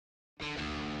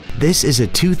This is a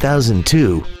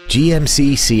 2002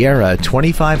 GMC Sierra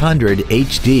 2500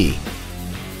 HD.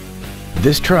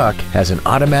 This truck has an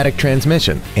automatic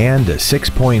transmission and a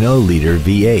 6.0-liter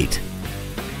V8.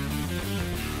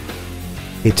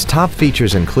 Its top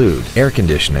features include air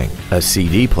conditioning, a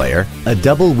CD player, a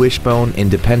double wishbone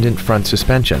independent front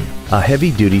suspension, a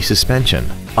heavy-duty suspension,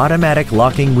 automatic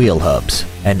locking wheel hubs,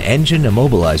 an engine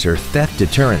immobilizer theft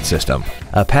deterrent system,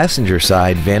 a passenger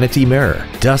side vanity mirror,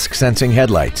 dusk sensing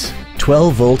headlights,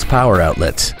 12-volt power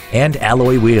outlets, and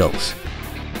alloy wheels.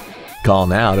 Call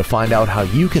now to find out how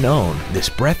you can own this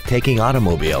breathtaking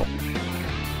automobile.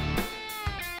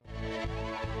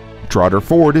 Trotter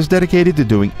Ford is dedicated to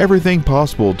doing everything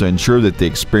possible to ensure that the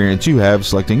experience you have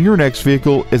selecting your next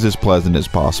vehicle is as pleasant as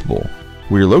possible.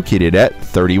 We are located at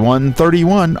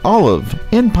 3131 Olive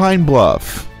in Pine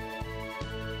Bluff.